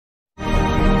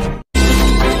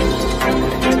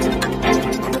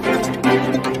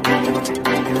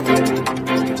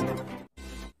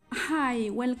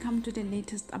welcome to the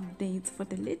latest updates for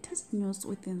the latest news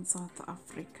within South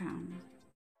Africa.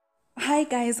 Hi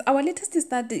guys, our latest is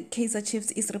that the Kaizer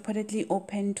Chiefs is reportedly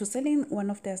open to selling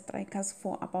one of their strikers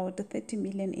for about 30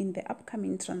 million in the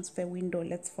upcoming transfer window.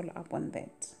 Let's follow up on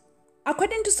that.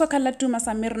 According to Soccer Latuma,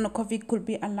 Samir Nokovic could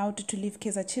be allowed to leave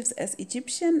Kaizer Chiefs as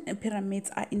Egyptian Pyramids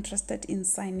are interested in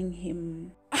signing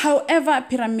him. However,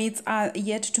 Pyramids are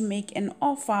yet to make an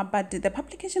offer, but the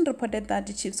publication reported that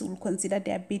the Chiefs will consider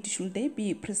their bid should they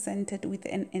be presented with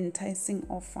an enticing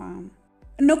offer.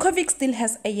 Nokovic still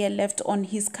has a year left on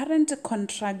his current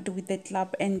contract with the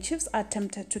club, and Chiefs are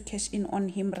tempted to cash in on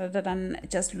him rather than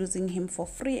just losing him for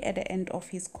free at the end of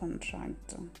his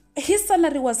contract. His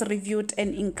salary was reviewed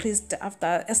and increased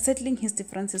after settling his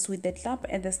differences with the club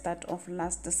at the start of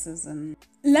last season.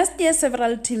 Last year,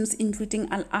 several teams including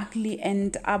Al Ahly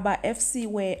and Aba FC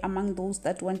were among those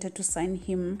that wanted to sign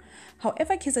him.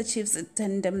 However, Kaizer Chiefs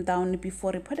turned them down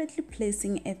before reportedly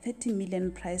placing a 30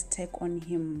 million price tag on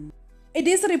him. It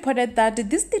is reported that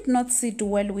this did not sit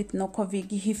well with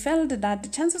Nokovic. He felt that the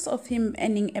chances of him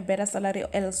earning a better salary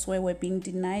elsewhere were being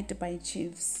denied by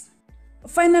Chiefs.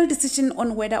 Final decision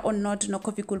on whether or not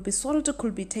Nokovic will be sold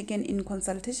could be taken in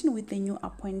consultation with the new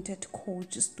appointed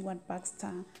coach, Stuart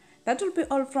Baxter. That will be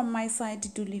all from my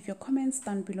side. Do leave your comments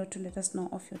down below to let us know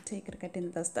of your take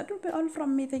regarding this. That will be all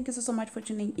from me. Thank you so much for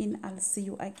tuning in. I'll see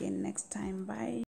you again next time. Bye.